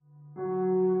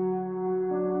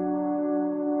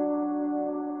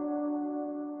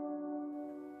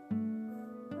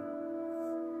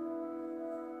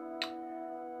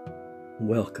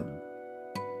Welcome.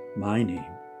 My name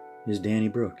is Danny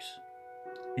Brooks,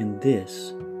 and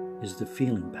this is the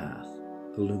Feeling Path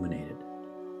Illuminated.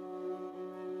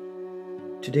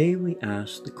 Today we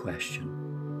ask the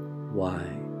question, why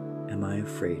am I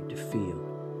afraid to feel?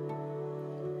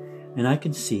 And I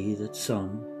can see that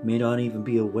some may not even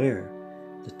be aware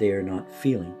that they are not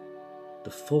feeling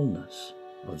the fullness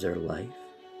of their life,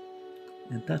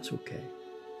 and that's okay.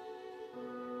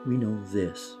 We know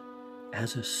this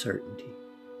as a certainty.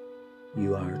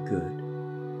 You are good.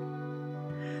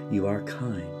 You are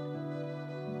kind.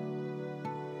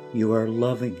 You are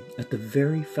loving at the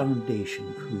very foundation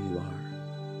of who you are.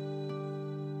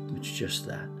 It's just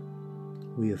that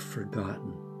we have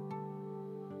forgotten.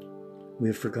 We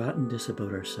have forgotten this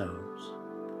about ourselves.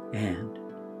 And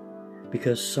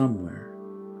because somewhere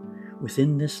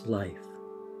within this life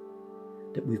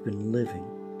that we've been living,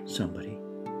 somebody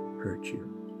hurt you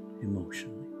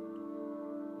emotionally,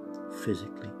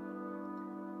 physically,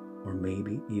 or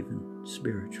maybe even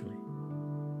spiritually.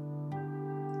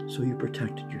 So you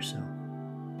protected yourself,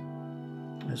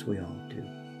 as we all do,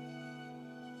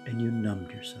 and you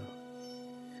numbed yourself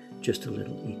just a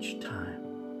little each time.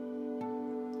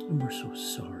 And we're so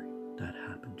sorry that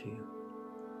happened to you.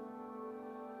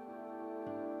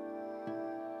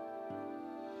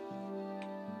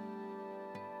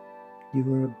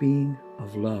 You are a being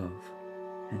of love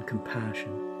and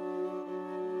compassion.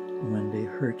 When they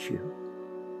hurt you,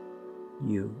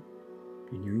 you,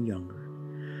 in your younger,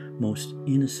 most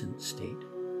innocent state,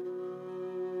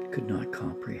 could not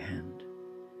comprehend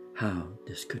how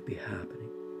this could be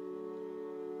happening.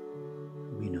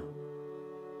 We know.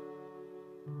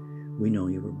 We know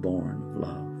you were born of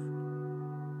love.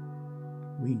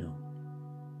 We know.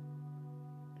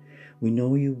 We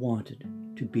know you wanted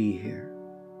to be here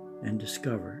and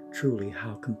discover truly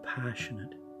how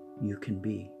compassionate you can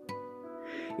be.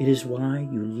 It is why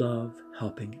you love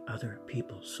helping other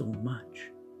people so much.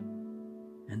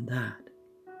 And that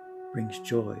brings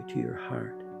joy to your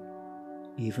heart,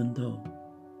 even though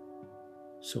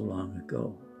so long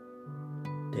ago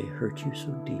they hurt you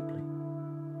so deeply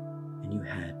and you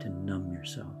had to numb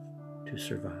yourself to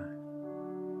survive.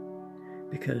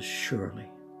 Because surely,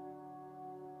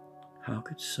 how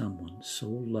could someone so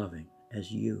loving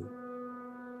as you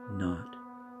not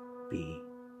be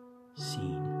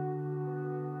seen?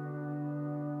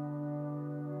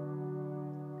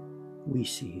 We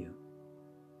see you.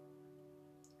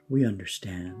 We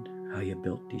understand how you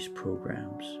built these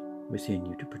programs within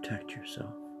you to protect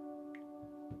yourself.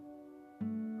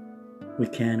 We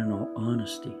can, in all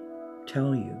honesty,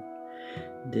 tell you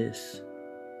this.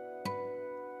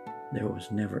 There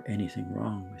was never anything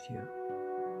wrong with you.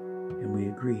 And we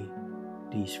agree,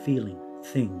 these feeling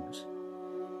things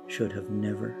should have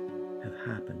never have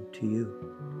happened to you.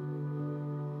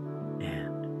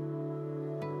 And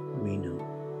we know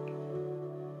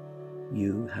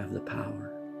you have the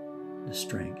power, the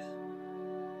strength,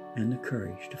 and the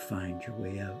courage to find your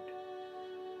way out.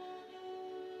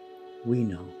 We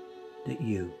know that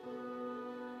you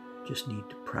just need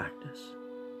to practice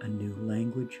a new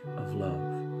language of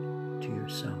love to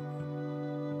yourself.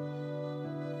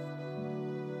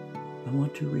 I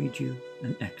want to read you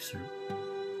an excerpt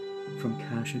from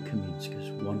Kasia Kaminska's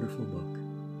wonderful book,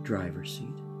 Driver's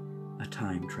Seat, a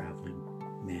time-traveling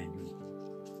manual.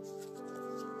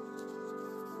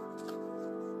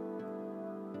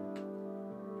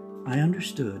 I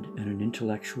understood at an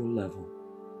intellectual level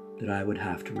that I would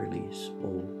have to release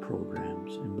old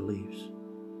programs and beliefs.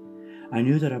 I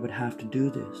knew that I would have to do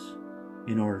this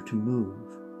in order to move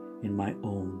in my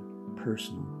own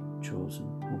personal chosen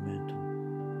momentum.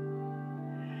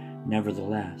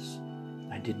 Nevertheless,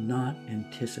 I did not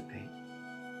anticipate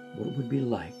what it would be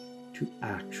like to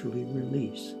actually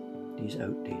release these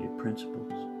outdated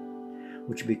principles,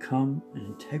 which become an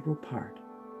integral part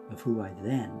of who I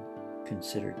then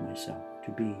considered myself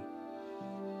to be.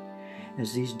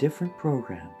 As these different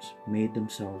programs made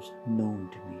themselves known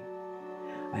to me,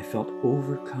 I felt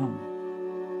overcome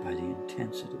by the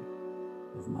intensity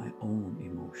of my own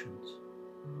emotions,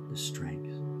 the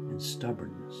strength and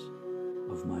stubbornness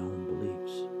of my own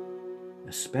beliefs,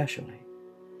 especially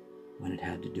when it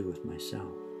had to do with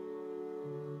myself.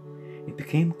 It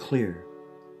became clear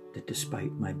that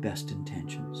despite my best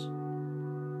intentions,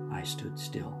 I stood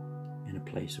still in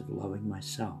a place of loving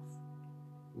myself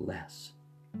less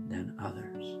than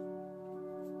others.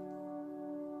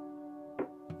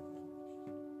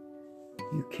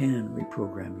 You can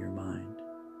reprogram your mind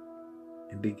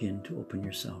and begin to open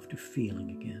yourself to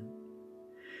feeling again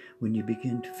when you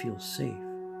begin to feel safe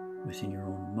within your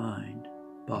own mind,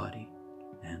 body,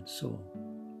 and soul.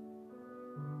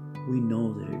 We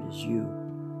know that it is you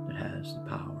that has the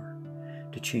power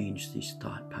to change these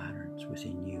thought patterns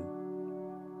within you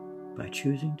by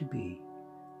choosing to be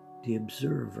the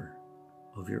observer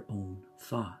of your own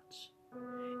thoughts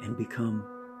and become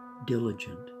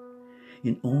diligent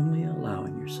in only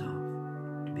allowing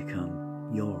yourself to become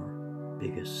your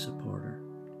biggest supporter,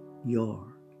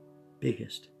 your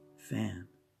biggest fan.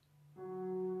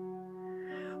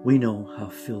 We know how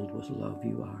filled with love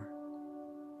you are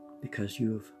because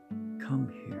you have come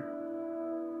here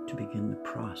to begin the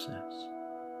process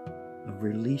of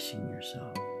releasing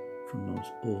yourself from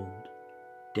those old,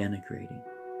 denigrating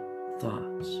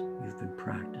thoughts you've been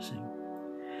practicing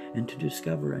and to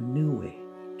discover a new way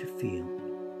to feel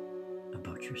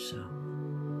about yourself.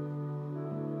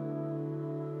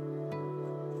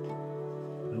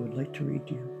 I would like to read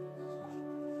you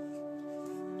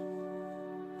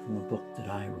from a book that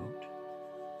I wrote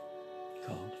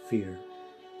called Fear,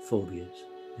 Phobias,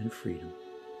 and Freedom: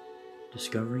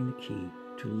 Discovering the Key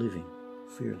to Living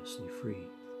Fearlessly Free.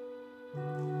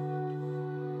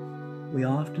 We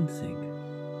often think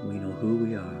we know who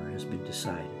we are has been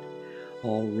decided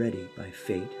already by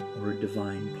fate or a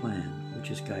divine plan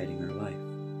which is guiding our life.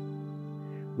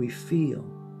 We feel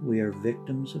we are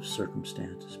victims of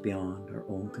circumstances beyond our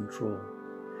own control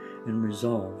and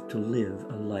resolve to live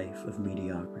a life of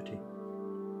mediocrity.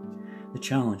 The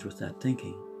challenge with that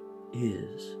thinking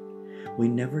is we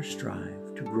never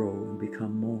strive to grow and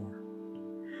become more.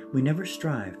 We never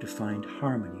strive to find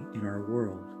harmony in our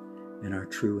world and our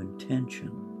true intention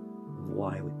of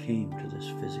why we came to this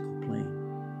physical plane.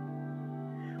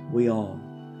 We all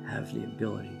have the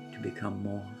ability to become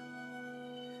more,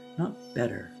 not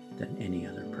better than any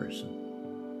other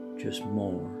person, just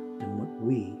more than what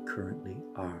we currently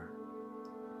are.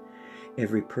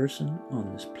 Every person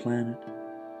on this planet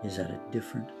is at a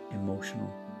different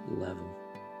emotional level.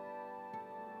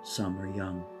 Some are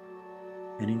young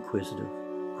and inquisitive,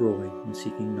 growing and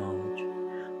seeking knowledge,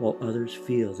 while others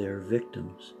feel they are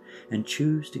victims and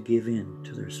choose to give in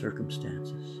to their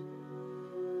circumstances.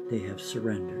 They have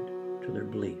surrendered to their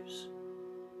beliefs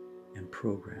and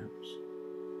programs.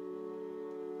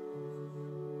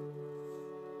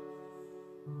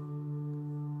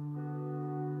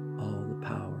 All the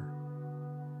power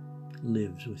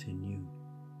lives within you.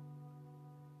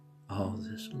 All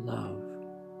this love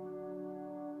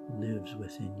lives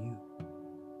within you.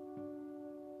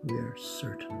 We are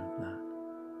certain of that.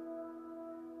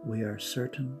 We are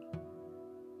certain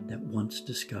that once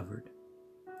discovered,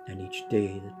 and each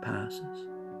day that passes,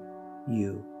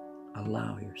 you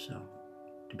allow yourself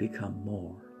to become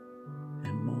more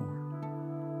and more.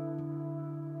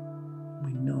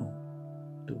 We know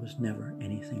there was never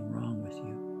anything wrong with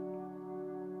you.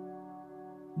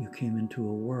 You came into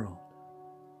a world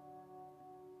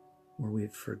where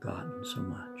we'd forgotten so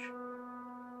much.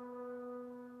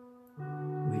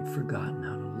 We'd forgotten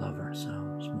how to love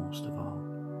ourselves most of all,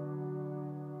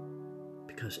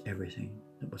 because everything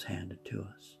that was handed to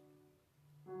us.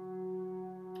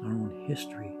 Our own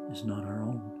history is not our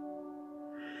own.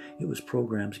 It was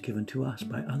programs given to us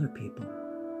by other people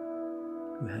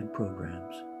who had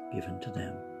programs given to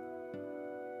them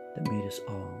that made us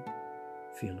all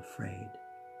feel afraid.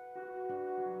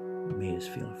 It made us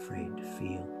feel afraid to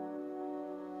feel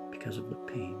because of the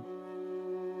pain.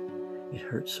 It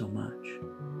hurt so much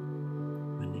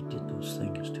when they did those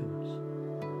things to us.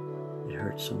 It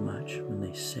hurt so much when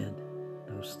they said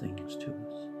those things to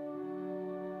us.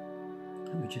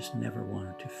 And we just never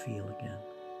wanted to feel again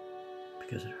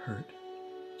because it hurt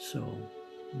so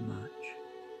much.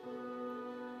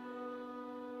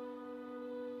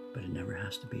 But it never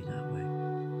has to be that way.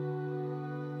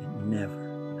 It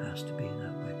never has to be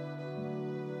that way.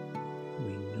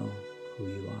 We know who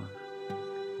you are.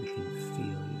 We can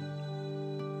feel you.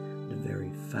 The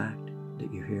very fact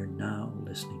that you're here now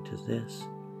listening to this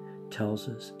tells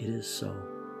us it is so.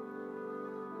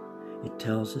 It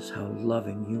tells us how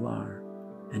loving you are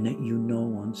and that you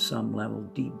know on some level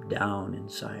deep down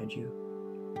inside you,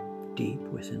 deep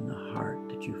within the heart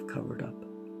that you've covered up,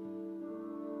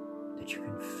 that you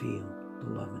can feel the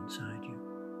love inside you.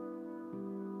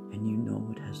 And you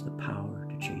know it has the power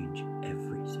to change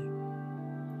everything.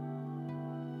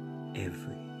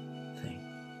 Everything.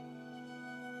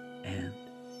 And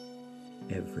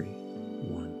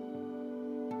everyone.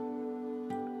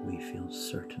 We feel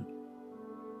certain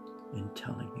in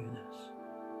telling you this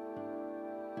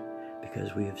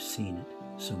because we have seen it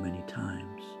so many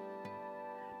times,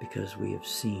 because we have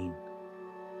seen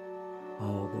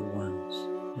all the ones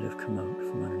that have come out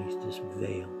from underneath this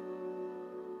veil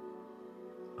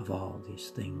of all these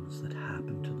things that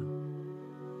happened to them,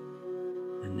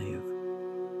 and they have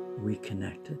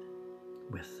reconnected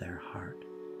with their heart,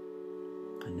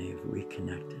 and they have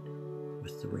reconnected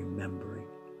with the remembering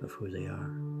of who they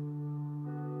are,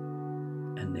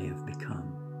 and they have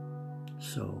become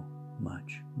so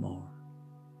much more.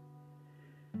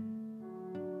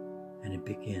 And it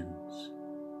begins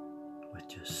with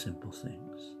just simple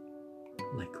things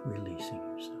like releasing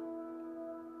yourself.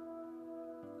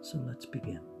 So let's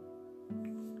begin.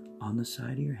 On the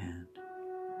side of your hand,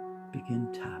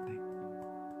 begin tapping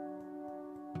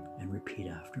and repeat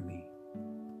after me.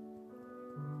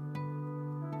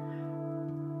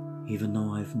 Even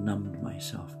though I've numbed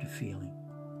myself to feeling,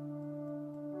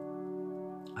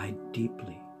 I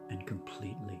deeply and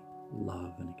completely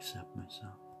love and accept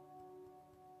myself.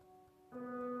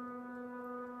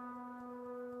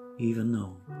 Even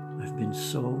though I've been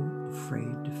so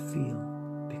afraid to feel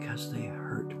because they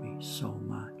hurt me so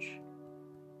much,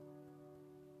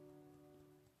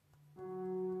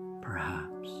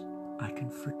 perhaps I can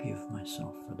forgive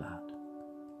myself for that.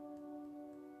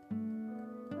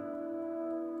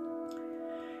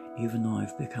 Even though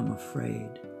I've become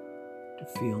afraid to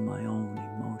feel my own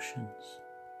emotions,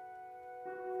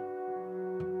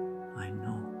 I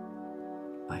know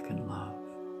I can love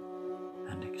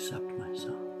and accept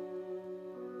myself.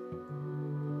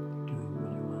 Doing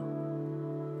really well.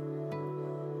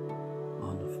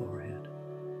 On the forehead,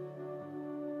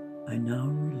 I now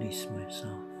release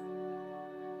myself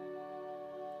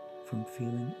from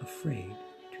feeling afraid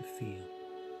to feel.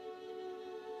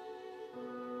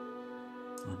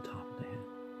 On top of the head,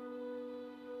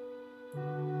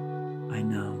 I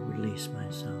now release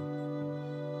myself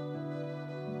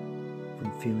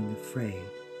from feeling afraid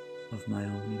of my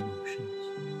own emotions.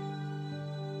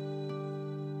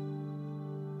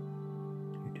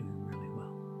 You're doing really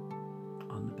well.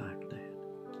 On the back of the head,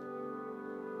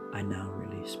 I now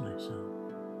release myself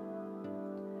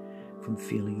from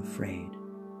feeling afraid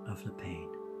of the pain.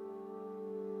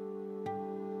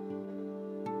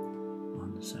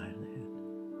 On the side of the head,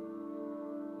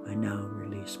 I now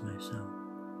release myself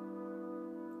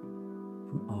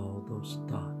from all those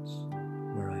thoughts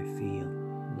where I feel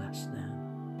less than.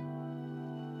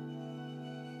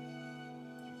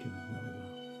 You're doing really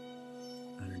well.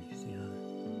 Underneath the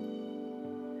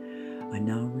eye, I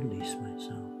now release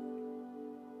myself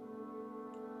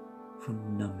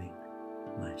from numbing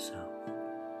myself.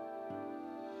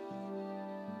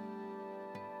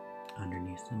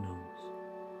 Underneath the nose,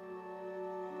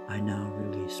 I now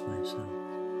release myself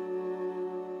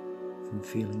from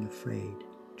feeling afraid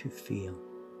to feel.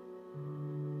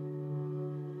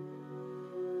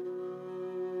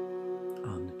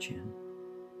 On the chin,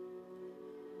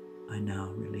 I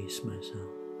now release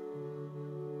myself,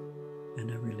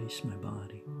 and I release my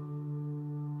body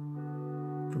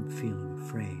from feeling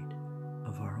afraid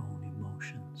of our own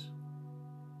emotions.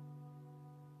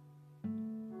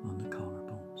 On the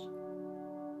collarbones,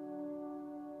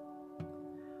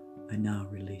 I now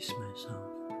release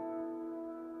myself,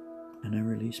 and I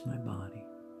release my body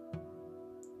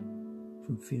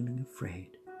from feeling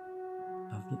afraid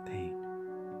of the pain.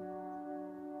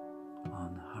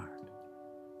 On the heart,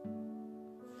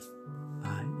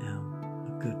 I am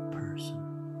a good person.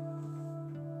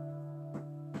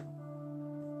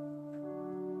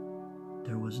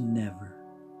 There was never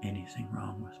anything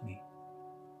wrong with me.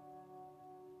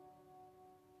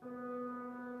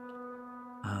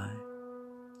 I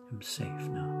am safe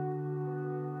now.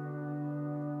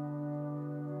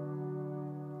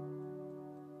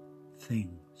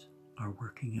 Things are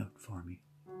working out for me.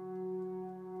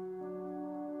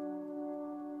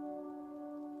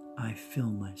 I fill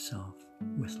myself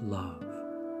with love.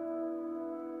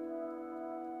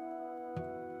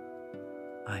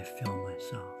 I fill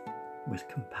myself with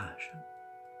compassion.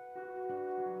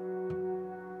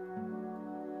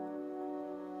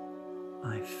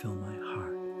 I fill my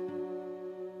heart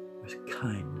with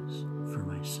kindness for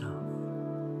myself.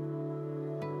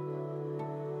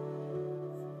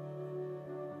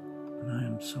 And I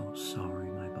am so sorry,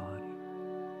 my body.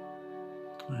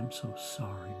 I am so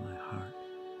sorry, my heart,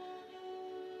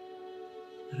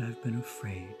 that I've been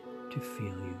afraid to feel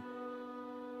you.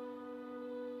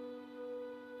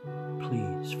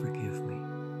 Please forgive me.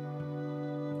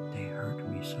 They hurt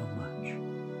me so much.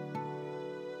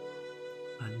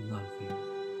 I love you.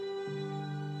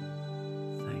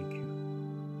 Thank you.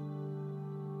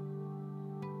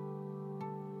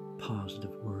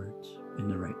 Positive words in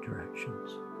the right directions.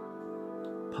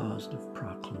 Positive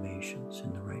proclamations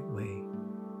in the right way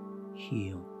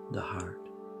heal the heart.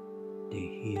 They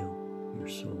heal your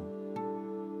soul.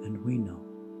 And we know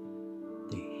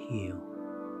they heal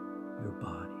your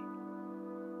body.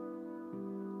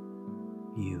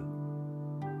 You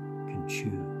can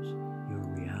choose your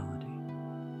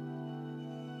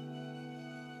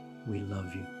we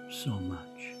love you so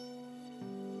much.